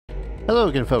Hello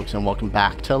again folks, and welcome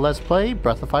back to Let's Play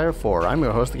Breath of Fire 4. I'm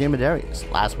your host, the Game of Darius.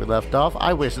 Last we left off,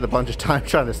 I wasted a bunch of time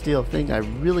trying to steal a thing I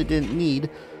really didn't need.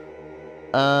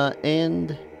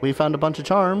 And we found a bunch of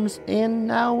charms, and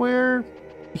now we're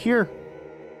here.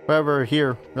 Wherever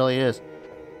here really is.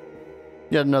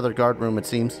 Yet another guard room, it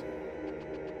seems.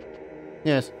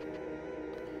 Yes.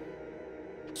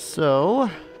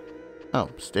 So... oh,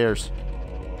 stairs.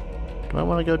 Do I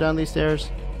want to go down these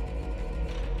stairs?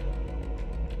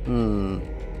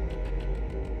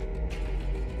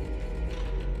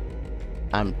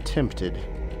 I'm tempted.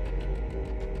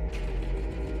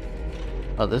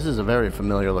 Oh, this is a very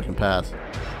familiar looking path.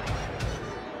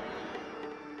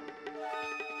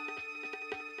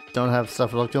 Don't have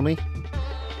stuff that'll kill me?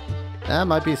 That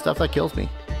might be stuff that kills me.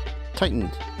 Titan,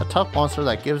 a tough monster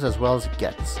that gives as well as it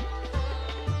gets.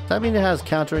 Does that mean it has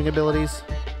countering abilities?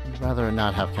 I'd rather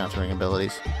not have countering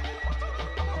abilities.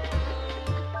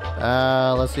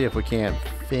 Let's see if we can't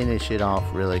finish it off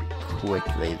really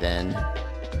quickly then.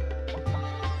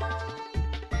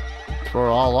 For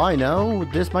all I know,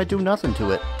 this might do nothing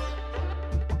to it.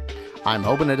 I'm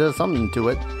hoping it does something to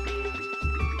it.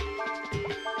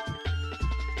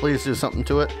 Please do something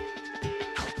to it.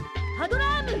 At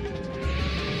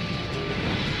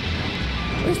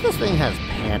least this thing has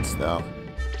pants though.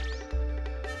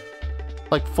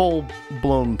 Like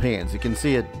full-blown pants. You can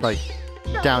see it like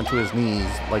down to his knees,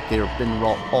 like they've been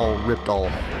all ripped all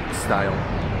style.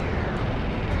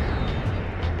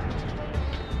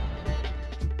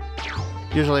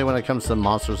 Usually when it comes to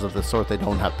monsters of this sort, they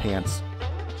don't have pants.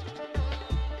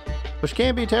 Which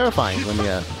can be terrifying when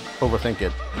you overthink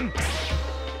it.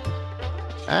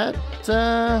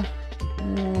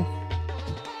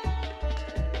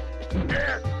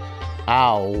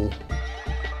 Ow.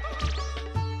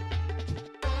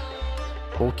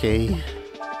 Okay.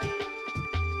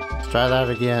 Try that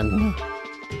again.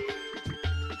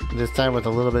 This time with a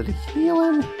little bit of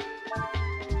healing.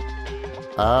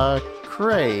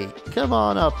 Cray, come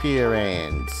on up here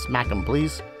and smack him,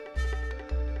 please.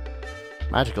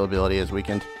 Magical ability is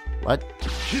weakened. What?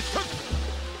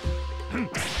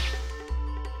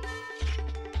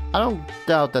 I don't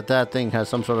doubt that that thing has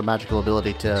some sort of magical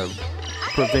ability to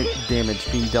prevent damage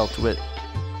being dealt to it.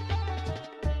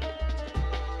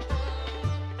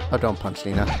 Oh, don't punch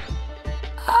Nina.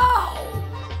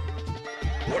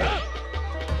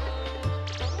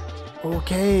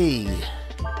 Okay.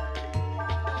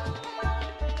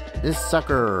 This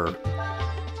sucker.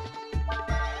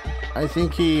 I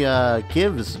think he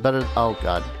gives better. Oh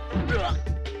god.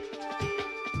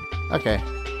 Okay.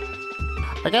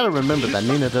 I gotta remember that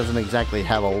Nina doesn't exactly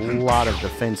have a lot of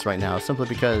defense right now, simply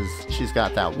because she's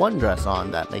got that one dress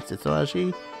on that makes it so that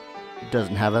she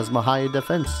doesn't have as high a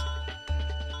defense.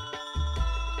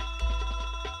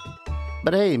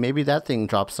 But hey, maybe that thing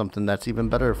drops something that's even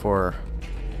better for...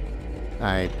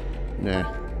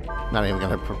 not even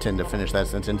gonna pretend to finish that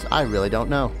sentence. I really don't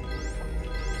know.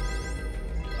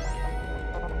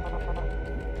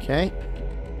 Okay.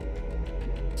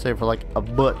 Save for like a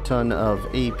butt ton of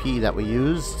AP that we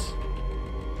used.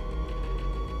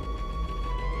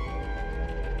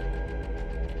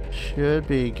 Should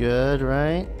be good,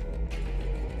 right?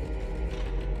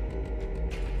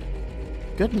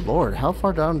 Good lord, how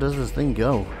far down does this thing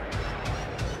go?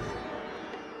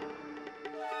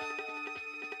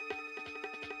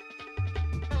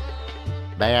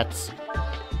 Bats.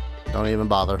 Don't even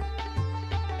bother.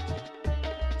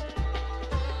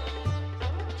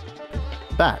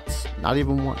 Bats. Not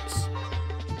even once.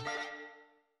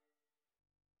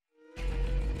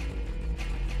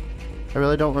 I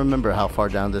really don't remember how far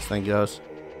down this thing goes.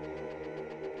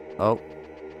 Oh.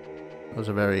 Those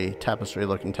are very tapestry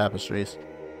looking tapestries.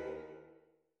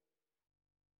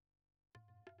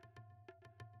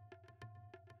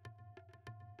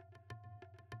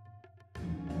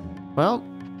 Well,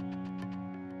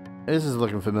 this is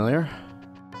looking familiar.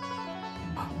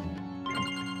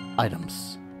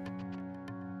 Items.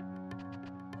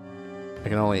 I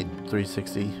can only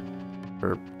 360,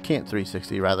 or can't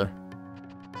 360 rather.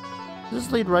 Does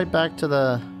this lead right back to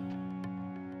the...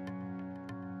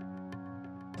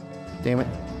 damn it.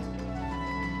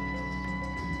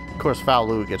 Of course,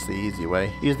 fou-lu gets the easy way.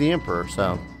 He's the emperor,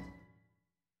 so... of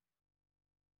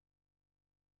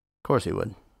course he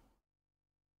would.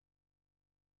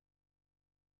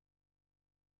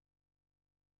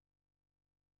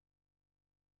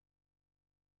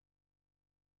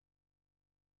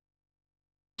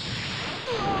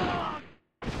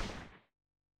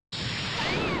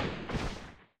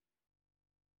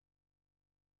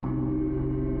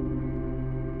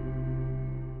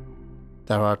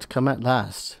 Thou art come at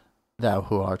last, thou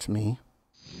who art me.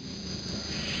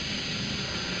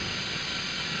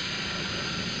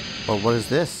 But what is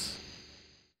this?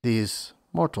 These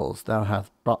mortals thou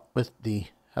hast brought with thee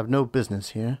have no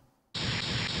business here.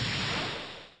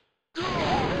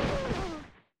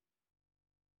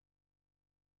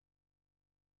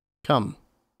 Come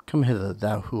hither,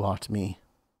 thou who art me.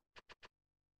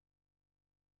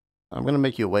 I'm gonna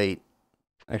make you wait.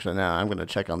 Actually, no, I'm gonna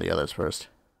check on the others first.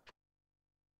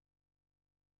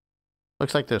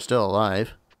 Looks like they're still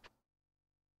alive.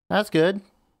 That's good.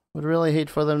 Would really hate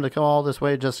for them to come all this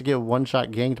way just to get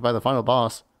one-shot ganked by the final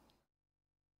boss.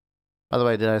 By the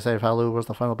way, did I say fou-lu was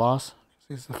the final boss?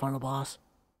 He's the final boss.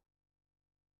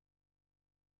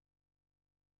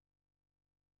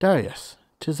 Darius,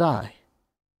 'tis I.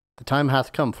 The time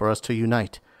hath come for us to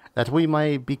unite, that we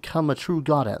may become a true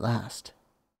god at last.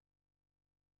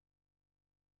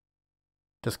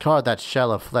 Discard that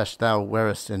shell of flesh thou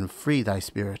wearest and free thy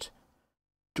spirit.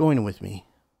 Join with me.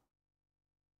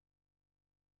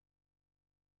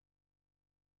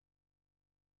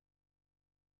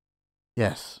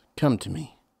 Yes, come to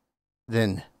me.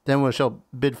 Then we shall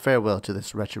bid farewell to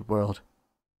this wretched world.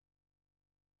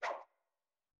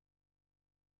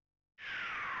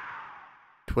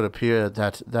 It would appear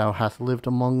that thou hast lived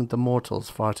among the mortals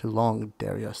far too long,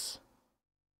 Darius.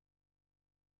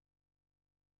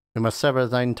 We must sever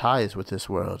thine ties with this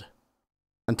world,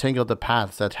 untangle the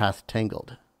paths that hath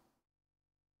tangled.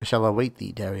 We shall await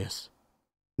thee, Darius,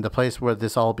 in the place where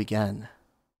this all began.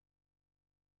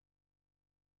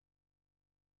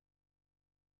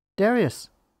 Darius!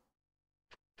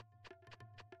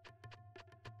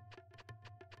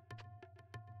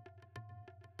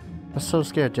 I was so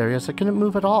scared, Darius. I couldn't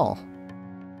move at all.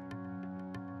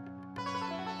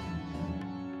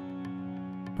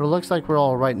 But it looks like we're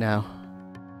all right now.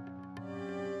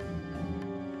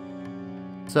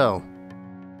 So,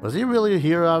 was he really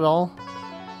here at all?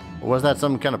 Or was that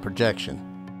some kind of projection?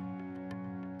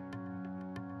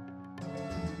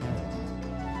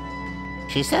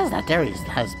 She says that Darius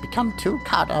has become too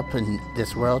caught up in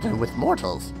this world and with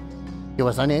mortals. He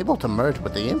was unable to merge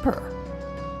with the Emperor.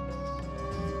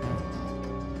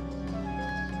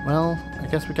 Well, I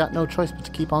guess we got no choice but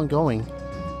to keep on going.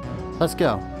 Let's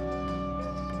go.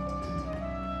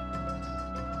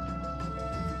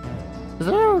 Is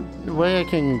there a way I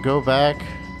can go back?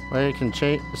 Way I can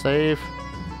save?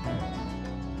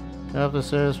 Up the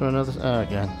stairs for another... Oh,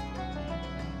 again.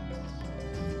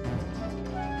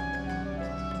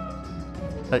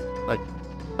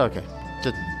 Okay.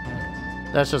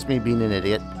 That's just me being an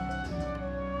idiot.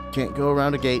 Can't go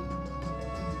around a gate.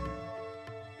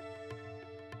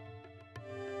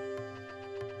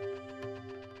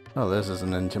 Oh, this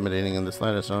isn't intimidating in the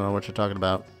slightest. I don't know what you're talking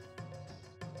about.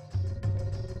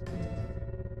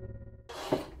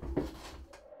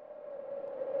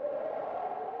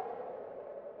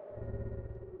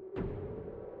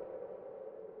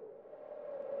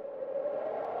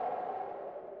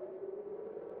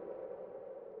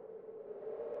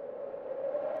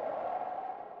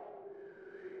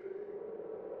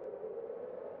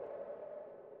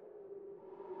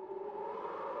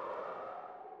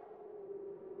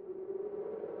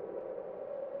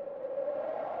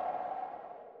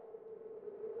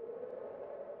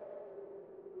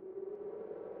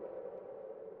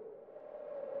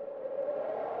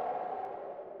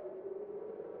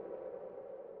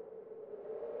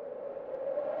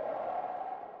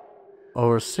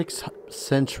 Over 6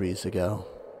 centuries ago.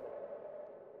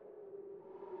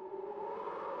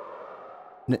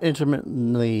 An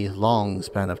intermittently long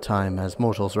span of time, as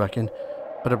mortals reckon,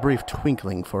 but a brief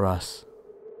twinkling for us.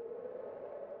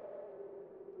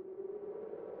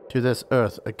 To this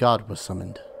earth a god was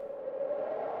summoned.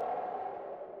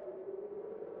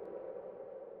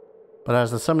 But as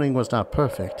the summoning was not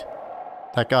perfect,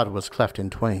 that god was cleft in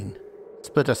twain,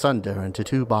 split asunder into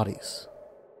 2 bodies.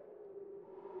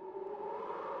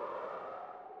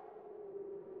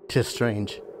 'Tis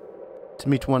strange to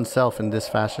meet oneself in this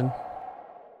fashion.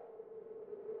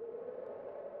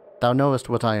 Thou knowest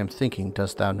what I am thinking,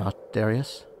 dost thou not,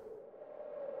 Darius?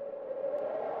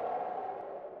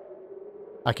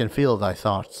 I can feel thy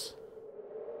thoughts.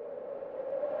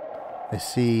 I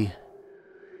see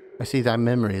thy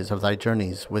memories of thy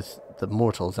journeys with the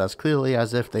mortals as clearly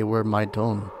as if they were my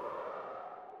own.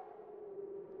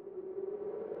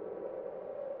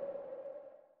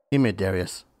 Hear me,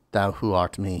 Darius, thou who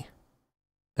art me.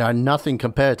 They are nothing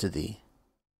compared to thee.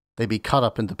 They be caught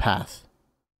up in the path,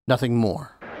 nothing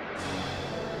more.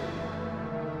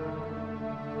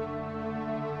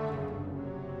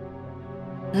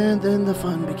 And then the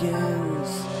fun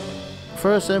begins.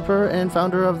 First emperor and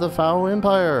founder of the Fou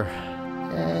Empire.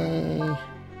 Yay.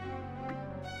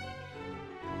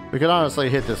 We could honestly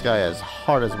hit this guy as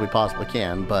hard as we possibly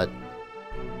can, but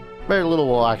very little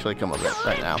will actually come of it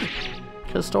right now.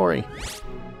 Good story.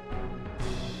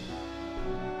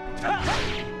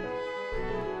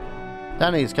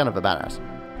 Danny's kind of a badass.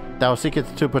 Thou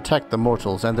seekest to protect the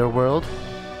mortals and their world.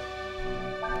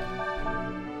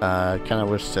 Kind of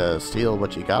wish to steal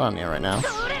what you got on you right now.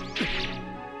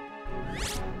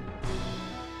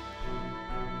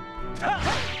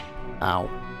 Ow.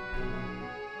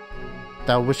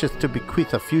 Thou wishest to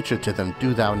bequeath a future to them,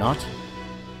 do thou not?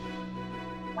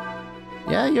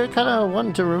 Yeah, you're kind of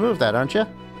wanting to remove that, aren't you?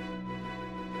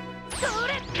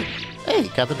 Hey,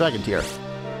 got the dragon tier.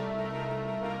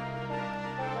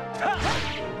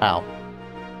 Ow.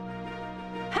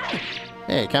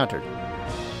 Hey, countered.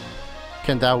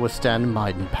 Can thou withstand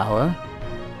might and power?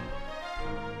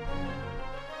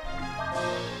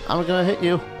 I'm gonna hit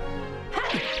you.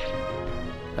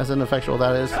 As ineffectual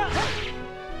that is.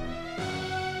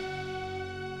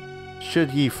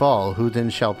 Should ye fall, who then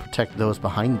shall protect those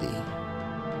behind thee?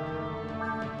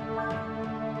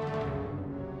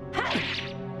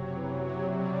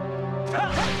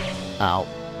 Ow.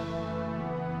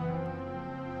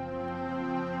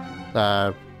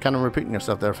 Kind of repeating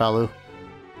yourself there, fou-lu.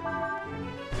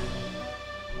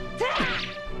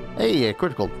 Hey,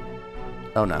 critical.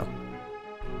 Oh no.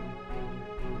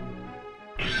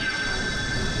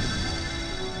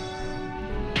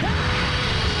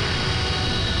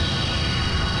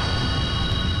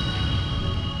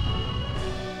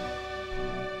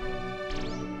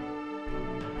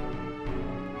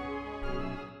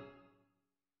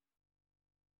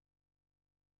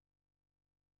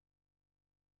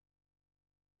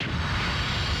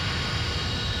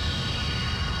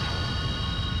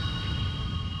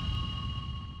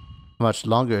 Much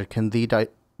longer can thee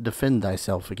defend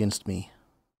thyself against me?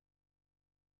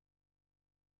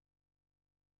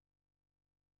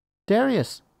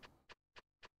 Darius!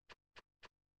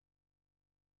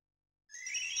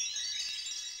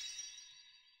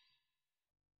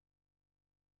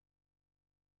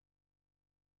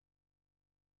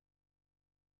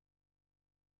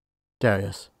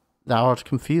 Darius, thou art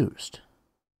confused.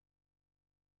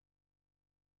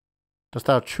 Dost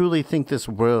thou truly think this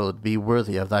world be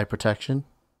worthy of thy protection?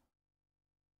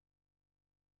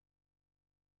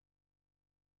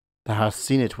 Thou hast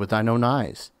seen it with thine own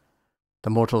eyes, the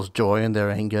mortals' joy and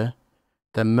their anger,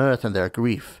 their mirth and their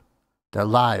grief, their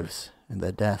lives and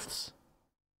their deaths.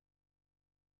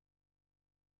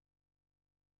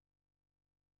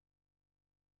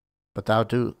 But thou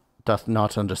doth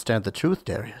not understand the truth,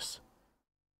 Darius.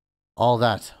 All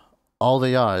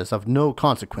they are, is of no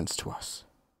consequence to us.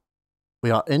 We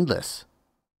are endless.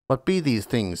 What be these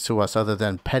things to us other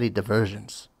than petty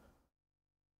diversions?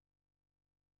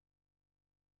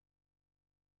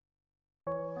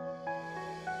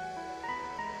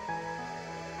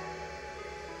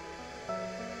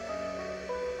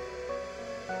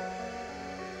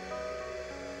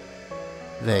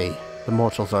 They, the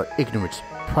mortals, are ignorant,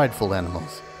 prideful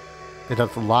animals. They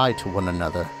doth lie to one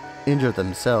another, injure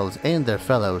themselves and their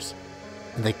fellows,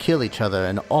 and they kill each other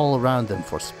and all around them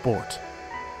for sport.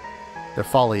 Their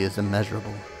folly is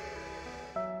immeasurable.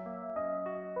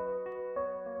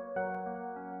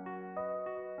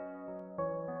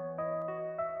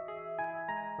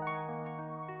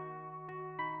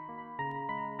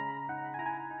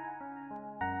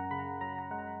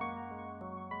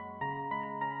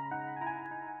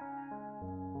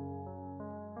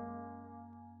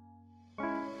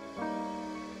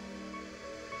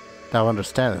 Thou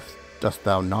understandest, dost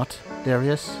thou not,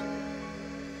 Darius?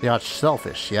 Thou art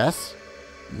selfish, yes?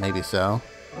 Maybe so.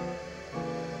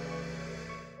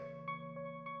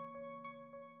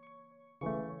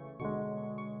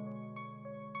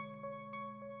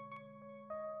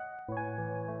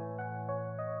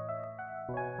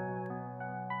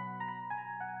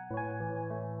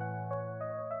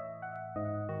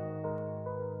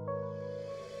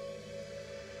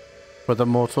 Were the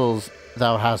mortals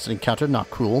thou hast encountered not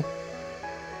cruel?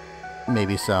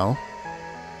 Maybe so.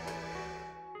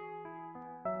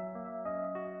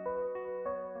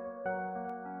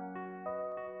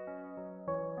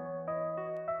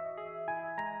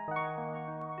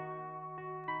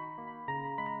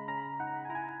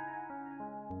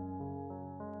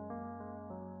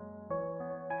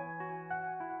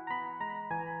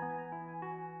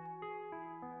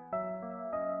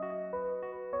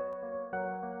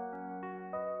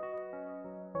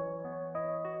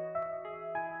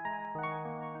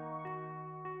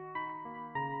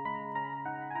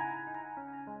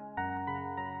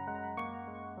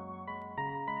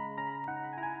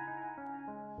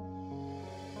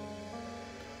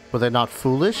 Were they not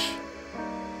foolish?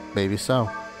 Maybe so.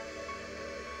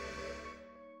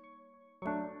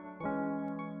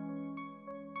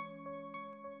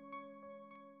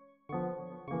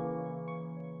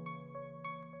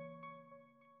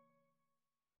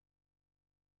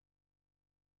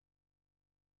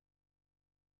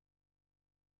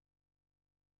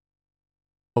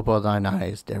 Open thine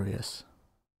eyes, Darius.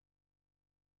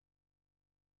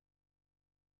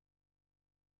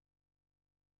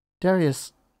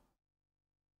 Darius.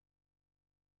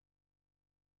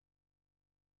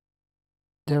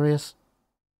 Darius,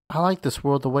 I like this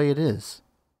world the way it is.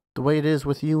 The way it is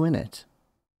with you in it.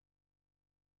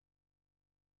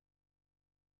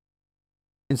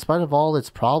 In spite of all its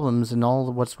problems and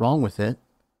all what's wrong with it,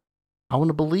 I want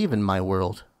to believe in my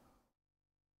world.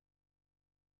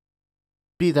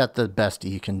 Be that the best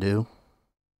you can do.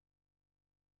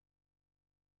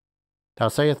 Thou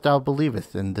sayest thou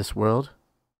believest in this world,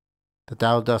 that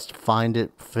thou dost find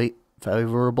it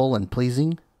favorable and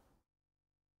pleasing?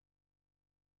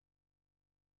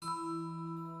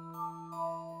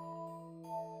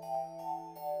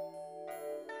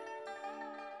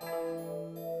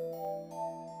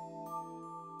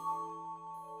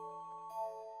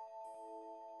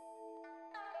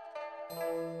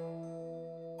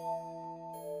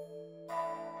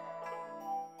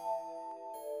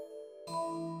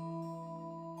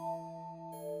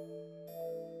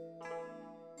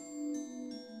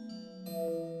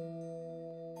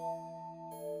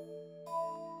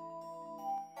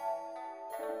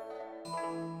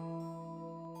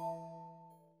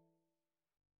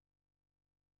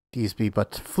 These be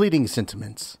but fleeting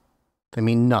sentiments. They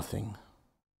mean nothing.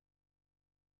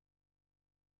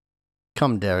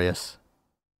 Come, Darius.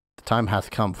 The time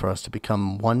hath come for us to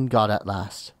become one God at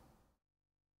last.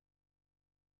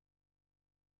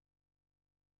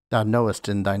 Thou knowest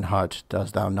in thine heart,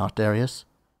 dost thou not, Darius?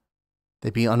 They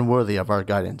be unworthy of our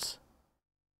guidance.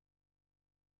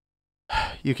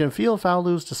 You can feel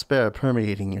fou-lu's despair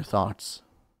permeating your thoughts.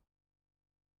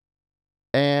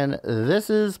 And this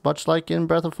is much like in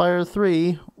Breath of Fire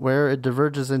 3, where it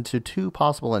diverges into two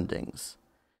possible endings.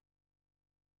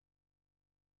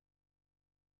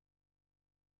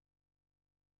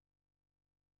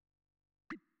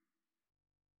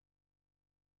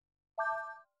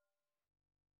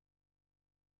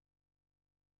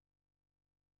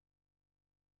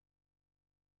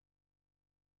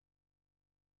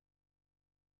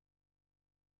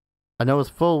 I know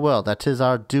full well that 'tis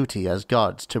our duty as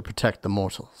gods to protect the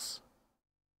mortals.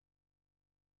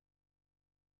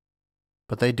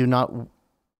 But they be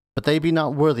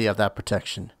not worthy of that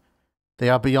protection. They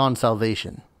are beyond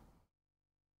salvation.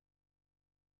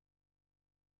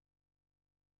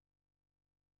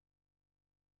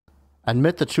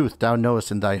 Admit the truth thou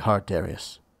knowest in thy heart,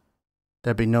 Darius.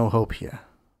 There be no hope here.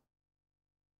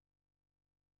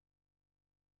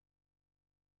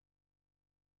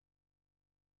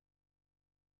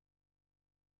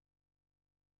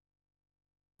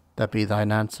 That be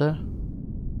thine answer?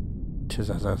 'Tis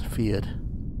as I feared.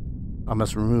 I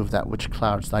must remove that which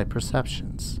clouds thy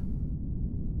perceptions.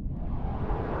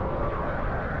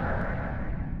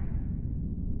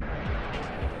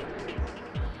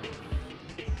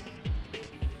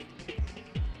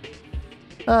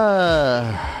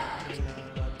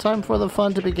 Time for the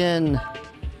fun to begin.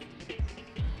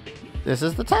 This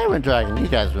is the Tyrant Dragon. You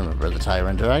guys remember the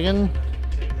Tyrant Dragon?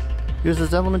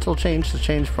 Uses elemental change to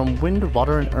change from wind,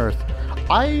 water, and earth.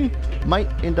 I might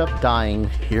end up dying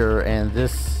here, and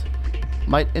this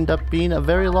might end up being a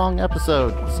very long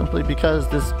episode, simply because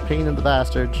this pain in the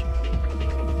bastard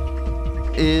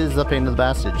is a pain in the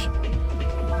bastard.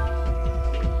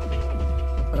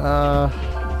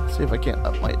 See if I can't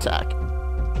up my attack.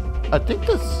 I think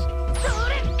this...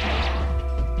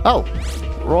 Oh!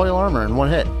 Royal armor in one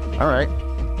hit. Alright.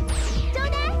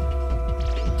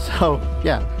 So,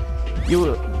 yeah.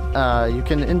 You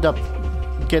can end up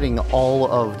getting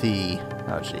all of the...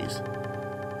 Oh, jeez.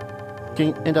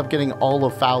 You can end up getting all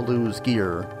of fou-lu's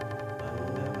gear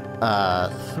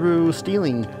through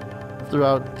stealing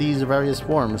throughout these various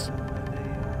forms.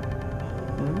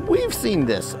 We've seen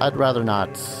this. I'd rather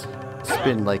not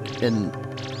spend like an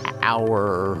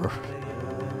hour...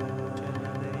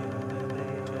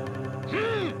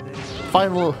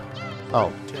 Final...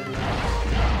 Oh.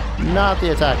 Not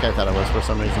the attack I thought it was for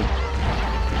some reason.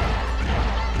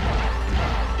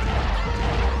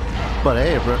 But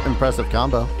hey, impressive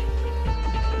combo.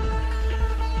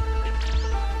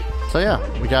 So yeah,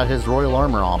 we got his royal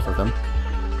armor off of him.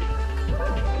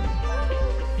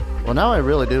 Well, now I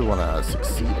really do want to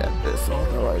succeed at this,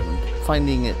 although I'm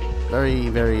finding it very,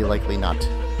 very likely not.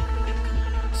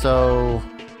 So,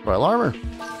 royal armor.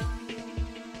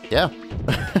 Yeah.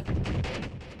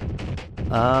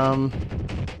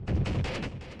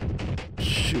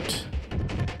 Shoot.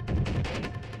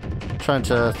 Trying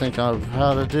to think of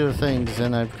how to do things,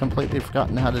 and I've completely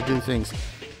forgotten how to do things.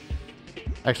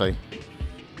 Actually,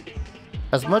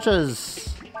 as much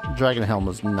as Dragon Helm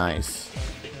was nice,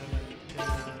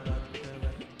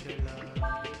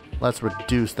 let's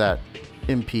reduce that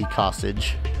MP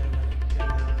costage.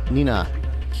 Nina,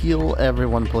 heal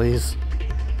everyone, please.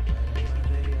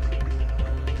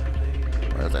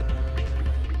 Where is it?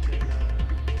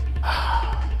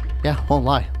 Yeah, won't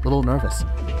lie, a little nervous.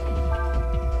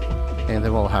 And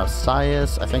then we'll have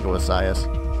Sias, I think it was Sias,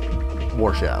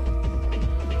 Warshap.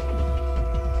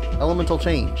 Elemental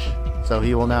change. So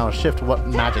he will now shift what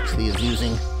magics he is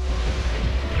using.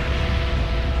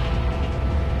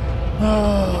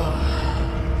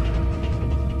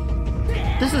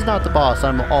 This is not the boss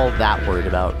I'm all that worried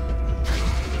about.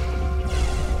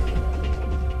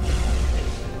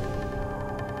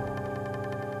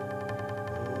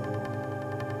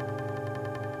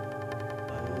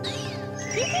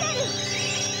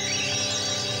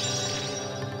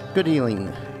 Good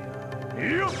healing.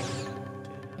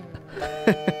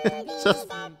 Just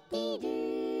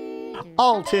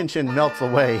all tension melts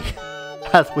away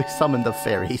as we summon the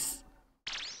fairies.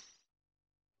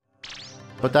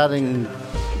 But that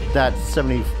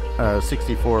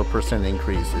 64%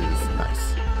 increase is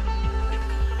nice.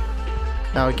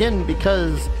 Now again,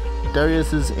 because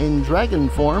Darius is in dragon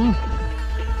form,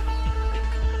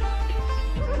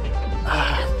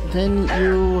 then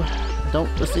you don't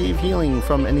receive healing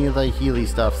from any of the healy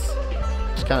stuffs,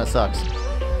 which kind of sucks.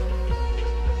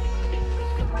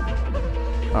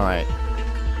 Alright.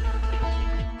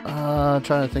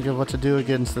 Trying to think of what to do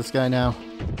against this guy now.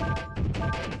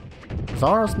 Is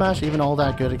Aura Smash even all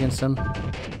that good against him?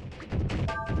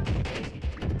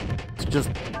 It's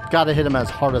just gotta hit him as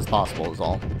hard as possible is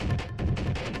all.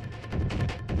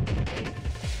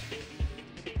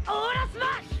 Aura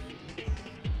Smash!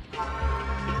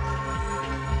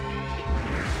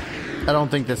 I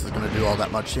don't think this is gonna do all that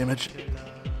much damage.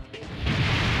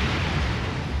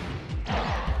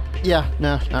 Yeah,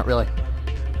 no, not really.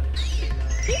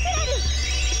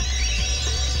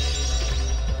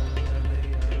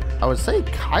 I would say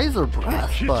Kaiser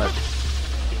Breath, but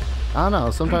I don't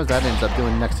know, sometimes that ends up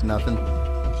doing next to nothing.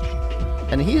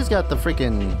 And he's got the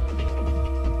freaking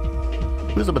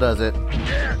Uzaba does it.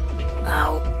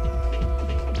 Ow.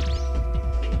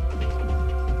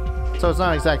 So it's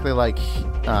not exactly like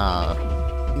he's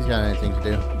got anything to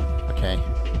do. Okay.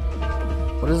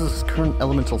 What is his current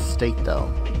elemental state though?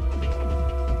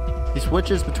 He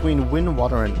switches between wind,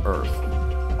 water, and earth.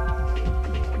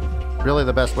 Really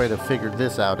the best way to figure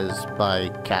this out is by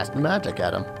casting magic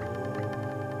at him.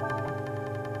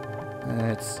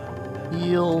 It's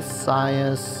heal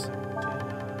Sias.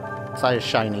 Sias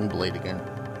Shining Blade again.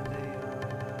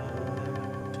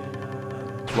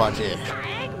 Watch it.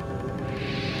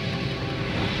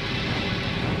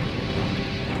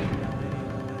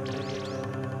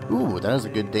 Ooh, that is a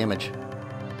good damage.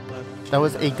 That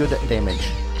was a good damage.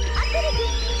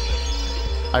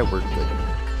 I word good.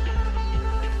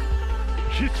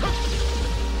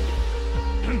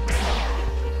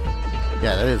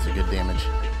 Yeah, that is a good damage.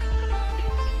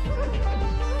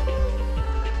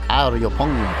 Out of your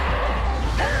pong.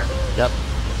 Yep.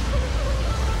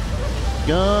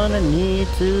 Gonna need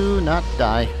to not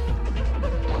die.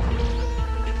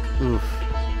 Oof.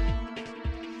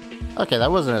 Okay,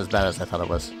 that wasn't as bad as I thought it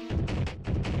was.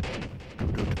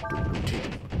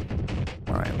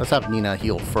 Alright, let's have Nina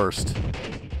heal first.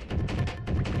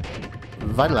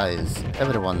 Vitalize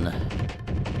everyone.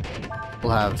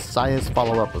 We'll have Sias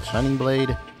follow up with Shining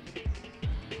Blade.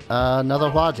 Another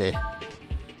Waje.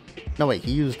 No wait,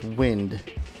 he used wind.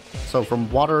 So from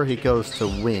water he goes to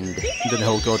wind, and then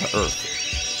he'll go to earth.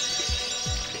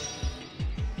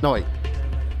 No wait.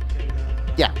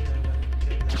 Yeah.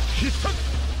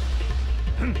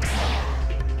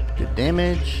 Good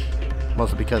damage.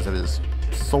 Mostly because of his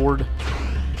sword.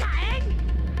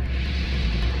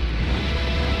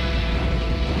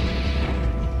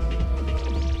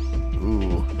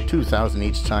 Ooh, 2,000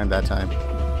 each time that time.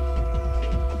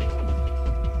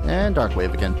 And Dark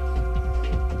Wave again.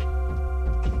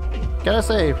 Gotta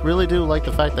say, really do like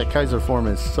the fact that Kaiser form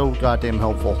is so goddamn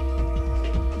helpful.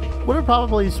 Would have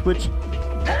probably switched...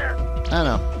 I don't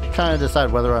know. Trying to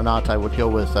decide whether or not I would go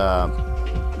with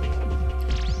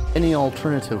any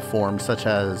alternative form, such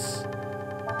as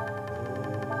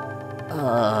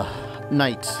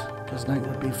Knight, because Knight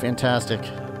would be fantastic.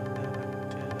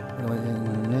 Really,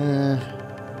 nah.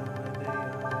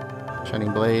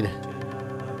 Shining Blade.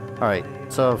 Alright,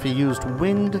 So if he used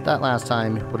wind that last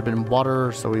time, it would have been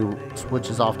water, so he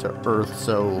switches off to earth,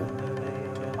 so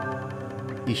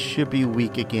he should be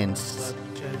weak against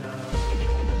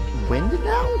wind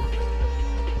now?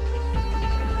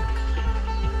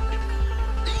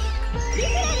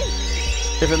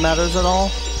 If it matters at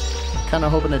all. Kinda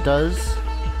hoping it does.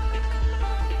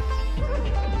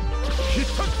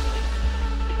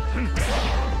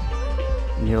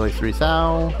 Nearly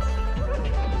 3,000.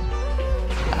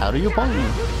 How do you pong?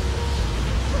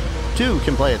 2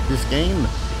 can play at this game.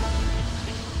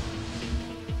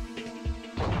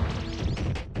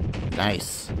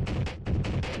 Nice.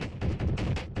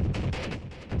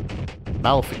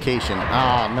 Malification.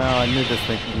 Ah, no, I knew this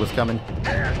thing was coming.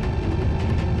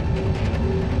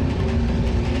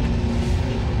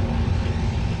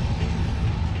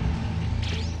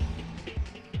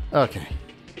 Okay.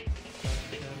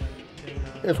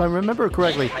 If I remember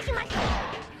correctly...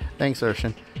 Thanks,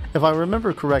 Urshan. If I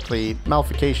remember correctly,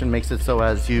 Malification makes it so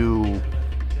as you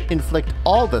inflict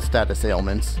all the status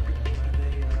ailments.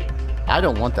 I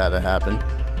don't want that to happen.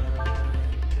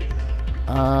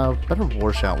 Better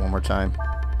war shout one more time.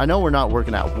 I know we're not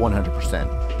working at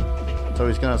 100%. So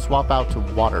he's gonna swap out to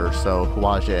water, so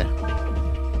Huaje.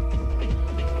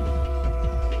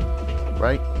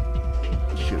 Right?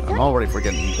 Shoot, I'm already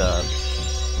forgetting the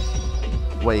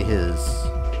way his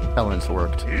elements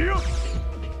worked.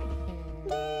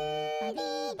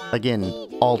 Again,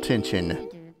 all tension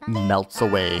melts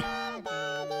away.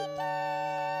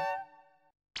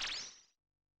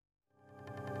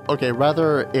 Okay,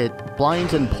 rather it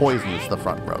blinds and poisons the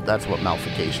front row. That's what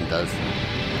Malification does.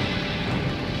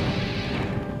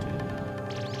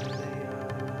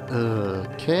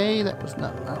 Okay, that was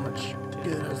not how much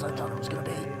good as I thought it was going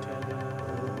to be.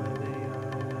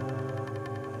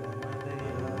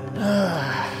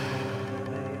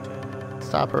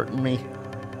 Stop hurting me.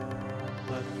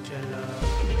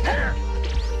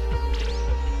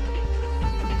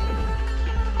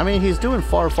 I mean, he's doing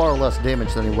far, far less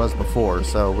damage than he was before,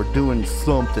 so we're doing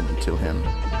something to him.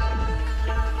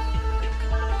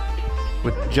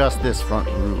 With just this front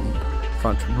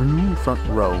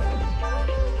row.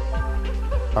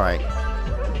 Alright.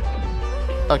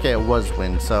 Okay, it was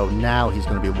wind, so now he's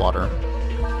gonna be water.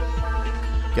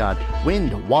 God.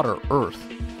 Wind, water, earth.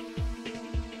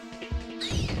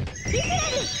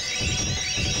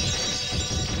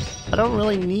 I don't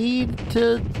really need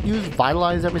to use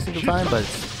Vitalize every single time, but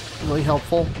it's really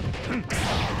helpful.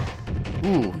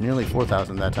 Ooh, nearly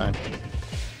 4,000 that time.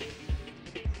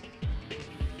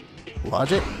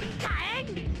 Logic?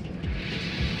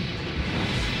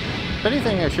 If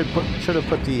anything, I should have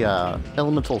put the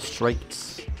elemental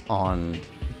strikes on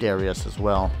Darius as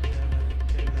well.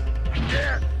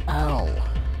 Ow.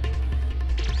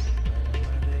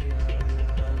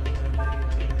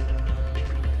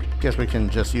 Guess we can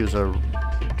just use a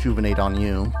rejuvenate on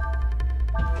you.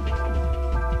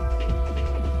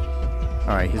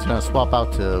 Alright, he's gonna swap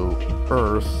out to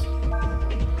Earth.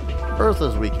 Earth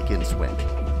is weak against wind.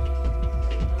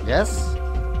 Yes?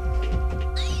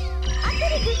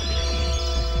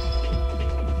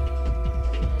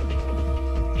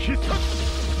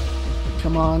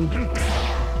 Come on.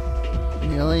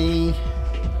 Nearly.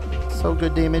 So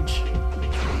good damage.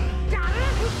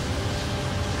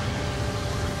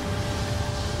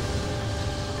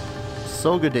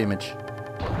 So good damage.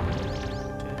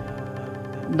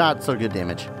 Not so good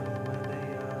damage.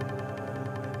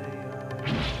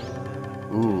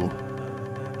 Ooh.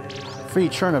 Free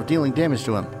churn of dealing damage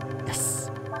to him. Yes.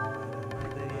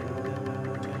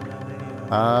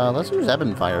 Let's use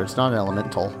Ebon Fire. It's not an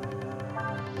elemental.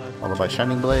 Followed by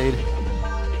Shining Blade.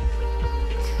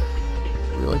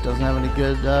 Really doesn't have any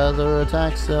good other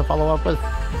attacks to follow up with.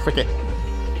 Frick it.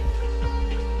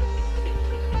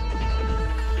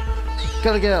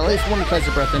 Gotta get at least one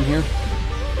Kaiser Breath in here.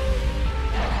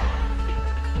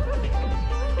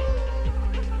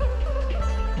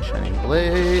 Shining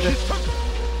Blade.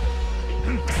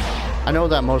 I know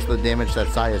that most of the damage that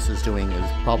Sias is doing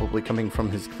is probably coming from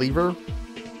his cleaver,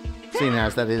 seeing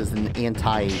as that is an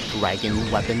anti-dragon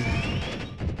weapon.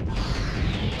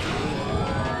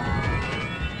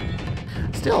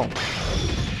 Still.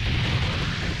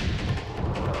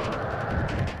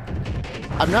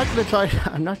 I'm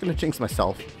not gonna jinx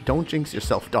myself. Don't jinx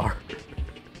yourself, Dar.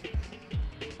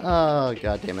 Oh,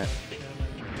 god damn it.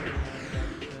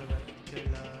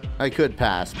 I could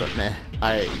pass, but meh.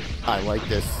 I like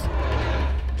this.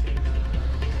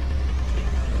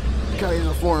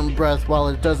 Kaiser Form Breath, while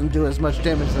it doesn't do as much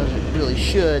damage as it really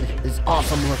should, is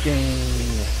awesome looking.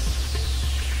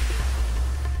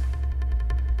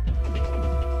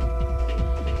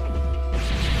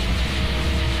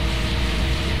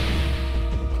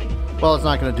 Well, it's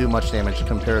not going to do much damage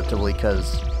comparatively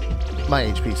because my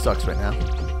HP sucks right now.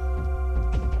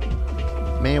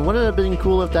 Man, wouldn't it have been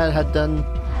cool if that had done...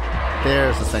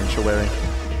 There's the sanctuary.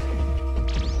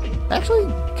 Actually,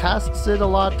 casts it a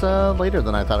lot later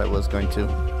than I thought it was going to.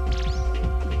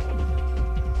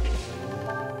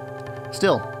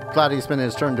 Still, glad he spent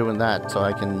his turn doing that, so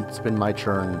I can spend my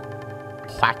turn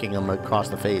whacking him across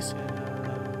the face.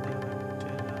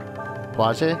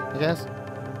 Poage, I guess?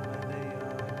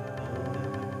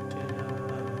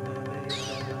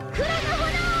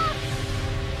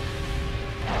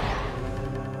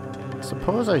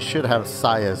 Suppose I should have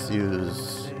Sias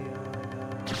use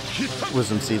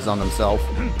Wisdom Seeds on himself.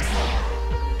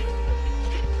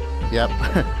 Yep.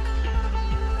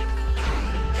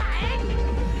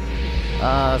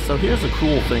 So here's the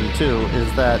cool thing too,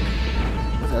 is that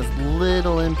with as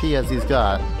little MP as he's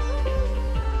got,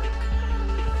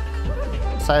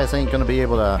 Sias ain't gonna be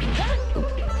able to...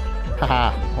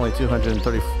 Haha, only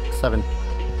 237.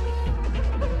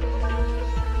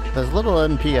 With as little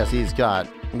MP as he's got,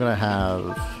 I'm gonna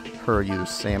have her use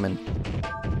Salmon.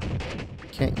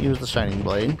 Can't use the Shining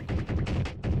Blade.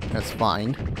 That's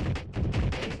fine.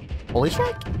 Holy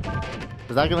Strike?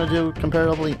 Is that gonna do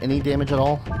comparatively any damage at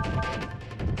all?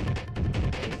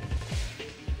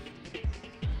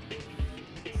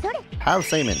 Have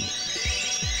Salmon.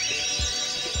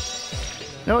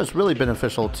 You know what's really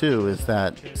beneficial too is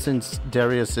that since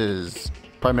Darius is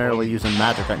primarily using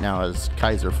magic right now as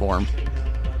Kaiser form,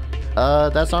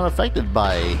 that's not affected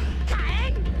by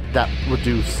that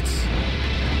reduced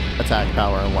attack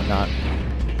power and whatnot.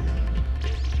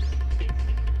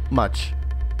 Much.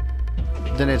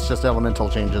 Then it's just elemental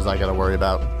changes I gotta worry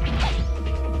about.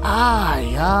 Ah,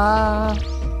 yeah.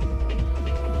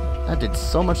 That did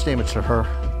so much damage to her.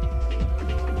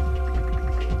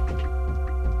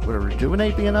 Would a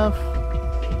rejuvenate be enough?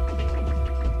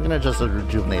 I'm gonna just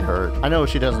rejuvenate her. I know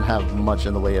she doesn't have much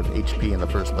in the way of HP in the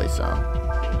first place, so.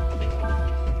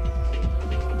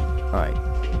 Alright.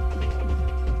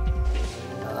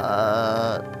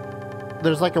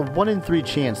 There's like a 1 in 3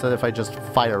 chance that if I just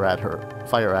fire at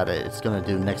it, it's gonna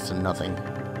do next to nothing.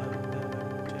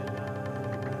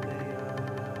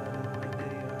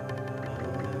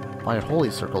 By a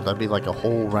Holy Circle, that'd be like a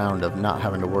whole round of not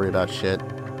having to worry about shit.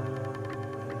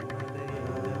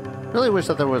 Really wish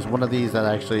that there was one of these that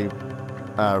actually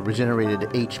regenerated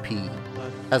HP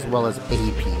as well as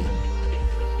AP.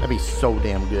 That'd be so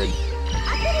damn good.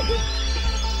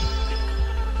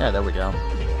 Yeah, there we go.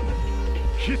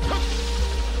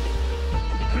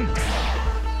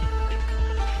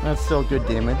 That's still good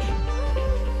damage.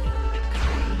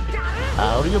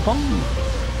 How do you pong?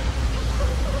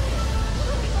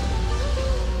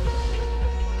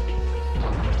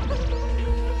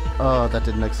 Oh, that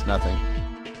did next to nothing.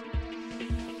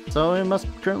 So it must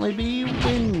currently be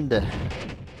wind.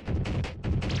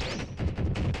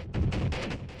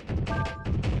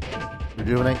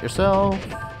 Rejuvenate yourself.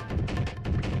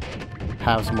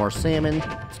 Have some more salmon.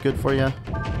 It's good for you.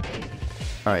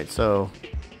 Alright, so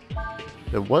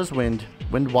there was wind.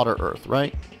 Wind, water, earth,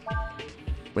 right?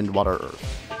 Wind, water, earth.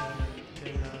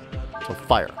 So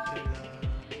fire.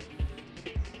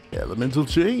 Elemental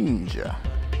change.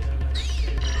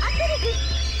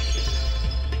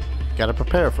 Gotta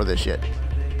prepare for this shit.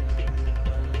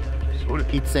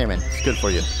 Eat salmon. It's good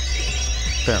for you.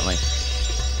 Apparently.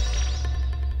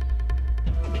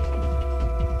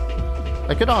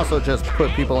 I could also just put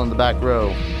people in the back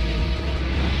row.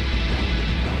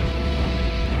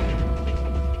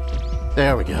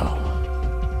 There we go.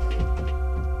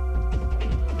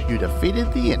 You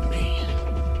defeated the enemy.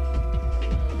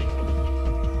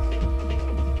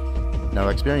 No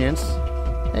experience.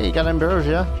 Hey, you got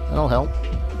ambrosia. That'll help.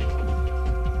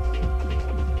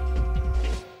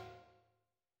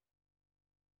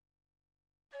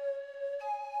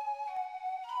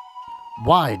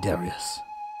 Why, Darius?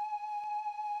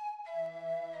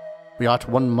 We are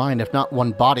one mind, if not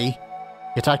one body,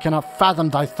 yet I cannot fathom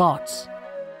thy thoughts.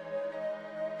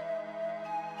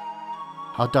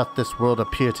 How doth this world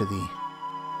appear to thee?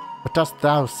 What dost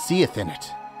thou seeth in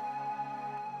it?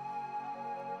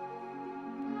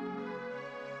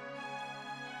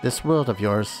 This world of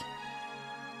yours,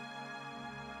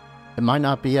 it might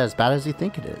not be as bad as you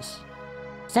think it is,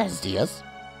 says Diaz.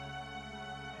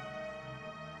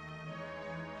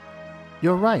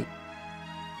 You're right.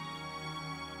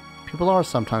 People are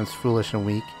sometimes foolish and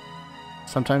weak.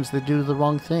 Sometimes they do the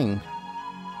wrong thing.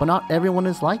 But not everyone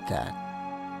is like that.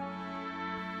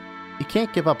 You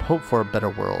can't give up hope for a better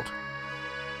world.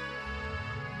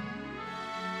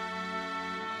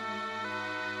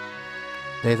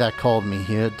 They that called me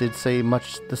here did say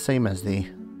much the same as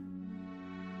thee.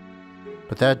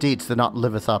 But their deeds did not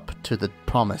liveth up to the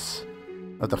promise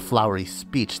of the flowery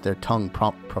speech their tongue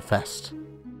professed.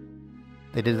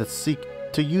 They did seek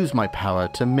to use my power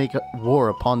to make war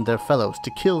upon their fellows,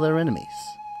 to kill their enemies.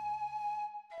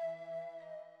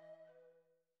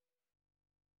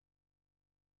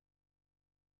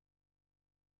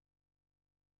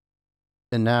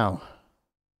 And now,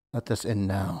 let this end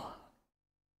now.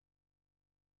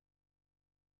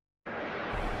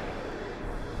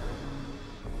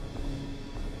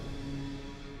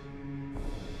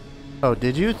 Oh,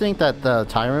 did you think that the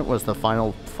Tyrant was the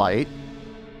final fight?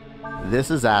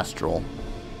 This is Astral.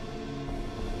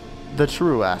 The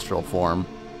true Astral form.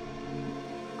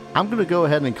 I'm going to go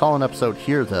ahead and call an episode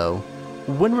here, though.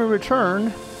 When we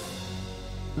return,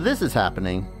 this is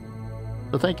happening.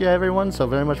 So thank you everyone so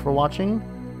very much for watching.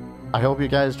 I hope you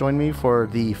guys join me for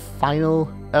the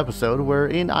final episode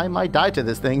wherein I might die to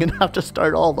this thing and have to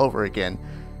start all over again.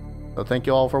 So thank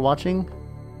you all for watching,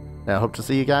 and I hope to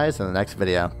see you guys in the next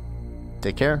video.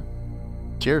 Take care.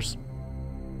 Cheers.